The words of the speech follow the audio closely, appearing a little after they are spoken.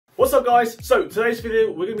What's up guys? So today's video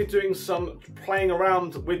we're going to be doing some playing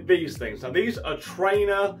around with these things. Now these are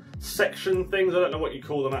trainer section things, I don't know what you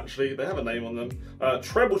call them actually, they have a name on them.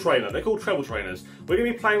 Treble trainer, they're called treble trainers. We're going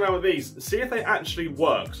to be playing around with these, see if they actually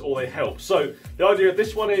work or they help. So the idea of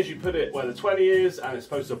this one is you put it where the 20 is and it's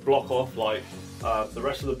supposed to block off like the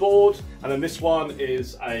rest of the board, and then this one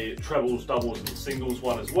is a trebles, doubles and singles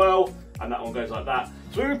one as well, and that one goes like that.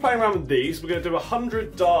 So we're going to be playing around with these. We're going to do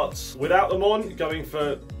 100 darts without them on, going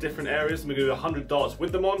for different areas, and we're going to do 100 darts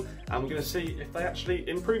with them on, and we're going to see if they actually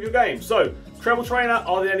improve your game. So, treble trainer,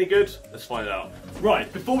 are they any good? Let's find out.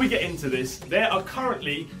 Right, before we get into this, there are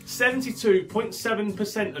currently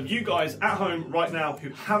 72.7% of you guys at home right now who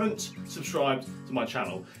haven't subscribed to my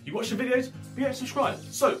channel. You watch the videos, but you don't subscribe.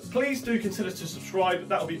 So please do consider to subscribe.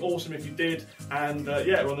 That would be awesome if you did. And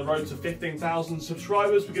yeah, we're on the road to 15,000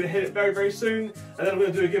 subscribers. We're going to hit it very, very soon. And then we're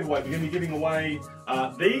going to do a giveaway. We're going to be giving away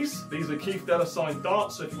these. These are Keith Della signed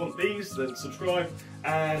darts. So if you want these, then subscribe.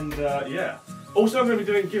 And yeah. Also, I'm going to be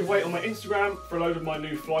doing a giveaway on my Instagram for a load of my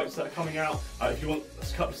new flights that are coming out. If you want a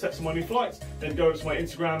couple of sets of my new flights, then go over to my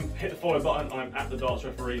Instagram, hit the follow button. I'm at the Darts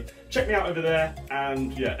Referee. Check me out over there.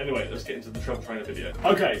 And yeah, anyway, let's get into the treble trainer video.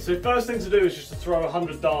 Okay, so first thing to do is just to throw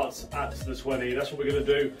 100 darts at the 20. That's what we're going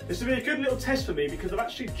to do. This will be a good little test for me because I've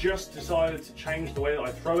actually just decided to change the way that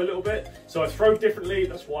I throw a little bit. So I throw differently.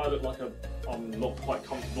 That's why I look like I'm not quite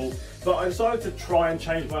comfortable. But I decided to try and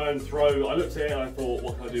change my own throw. I looked at it and I thought,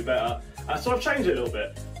 what can I do better? So I've changed it a little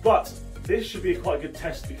bit, but this should be quite a good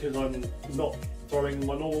test because I'm not throwing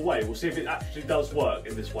my normal way. We'll see if it actually does work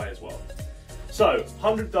in this way as well. So,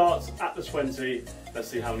 100 darts at the 20, let's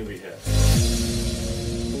see how many we hit.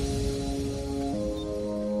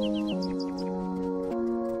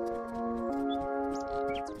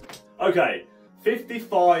 Okay,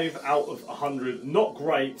 55 out of 100, not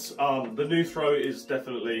great. The new throw is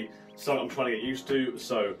definitely something I'm trying to get used to,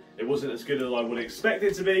 so it wasn't as good as I would expect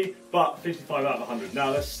it to be, but 55 out of 100. Now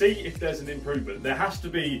let's see if there's an improvement. There has to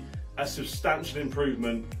be a substantial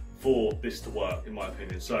improvement for this to work, in my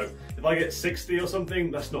opinion. So if I get 60 or something,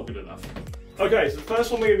 that's not good enough. Okay, so the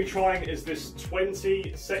first one we're going to be trying is this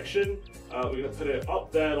 20 section. We're going to put it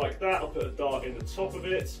up there like that. I'll put a dart in the top of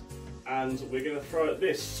it, and we're going to throw at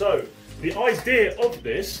this. So the idea of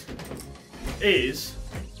this is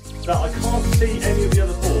that I can't see any of the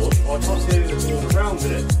other board, or I can't see any of the board around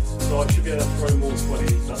it, so I should be able to throw more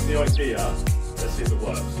 20s. That's the idea. Let's see if it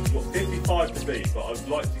works. We've got 55 to beat, but I'd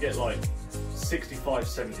like to get like 65,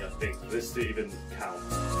 70, I think, for this to even count.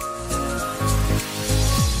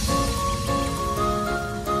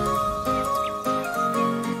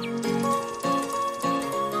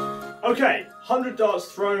 Okay, 100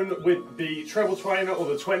 darts thrown with the treble trainer, or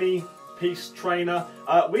the 20-piece trainer.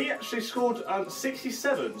 We actually scored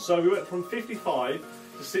 67, so we went from 55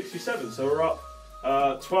 to 67, so we're up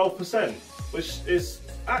 12%, which is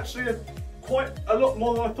actually quite a lot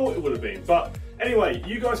more than I thought it would have been. But anyway,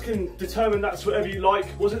 you guys can determine that's whatever you like.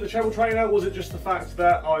 Was it the treble trainer? Was it just the fact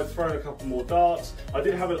that I've thrown a couple more darts? I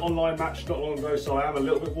did have an online match not long ago, so I am a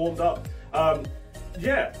little bit warmed up.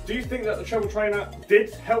 Yeah, do you think that the treble trainer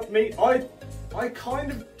did help me? I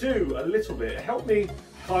kind of do a little bit. It helped me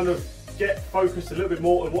kind of get focused a little bit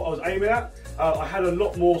more on what I was aiming at. I had a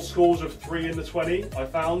lot more scores of 3 in the 20, I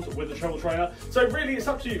found, with the treble trainer. So really, it's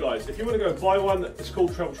up to you guys. If you want to go buy one, it's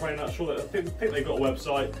called Treble Trainer. I'm sure that I think they've got a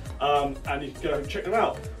website, and you can go and check them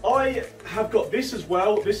out. I have got this as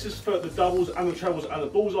well. This is for the doubles and the trebles and the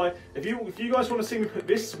bullseye. If you guys want to see me put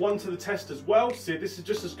this one to the test as well, to see if this is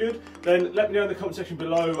just as good, then let me know in the comment section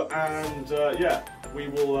below, and yeah, we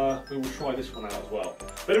will try this one out as well.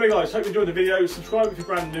 But anyway guys, hope you enjoyed the video. Subscribe if you're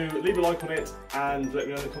brand new, leave a like on it, and let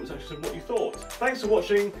me know in the comment section what you thought. Thanks for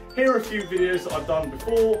watching. Here are a few videos that I've done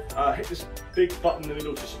before. Hit this big button in the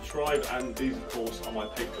middle to subscribe, and these of course are my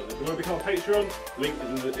Patreon. If you want to become a Patreon, link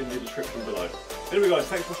is in the description below. Anyway guys,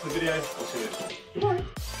 thanks for watching the video. I'll see you next time.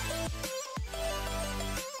 Goodbye.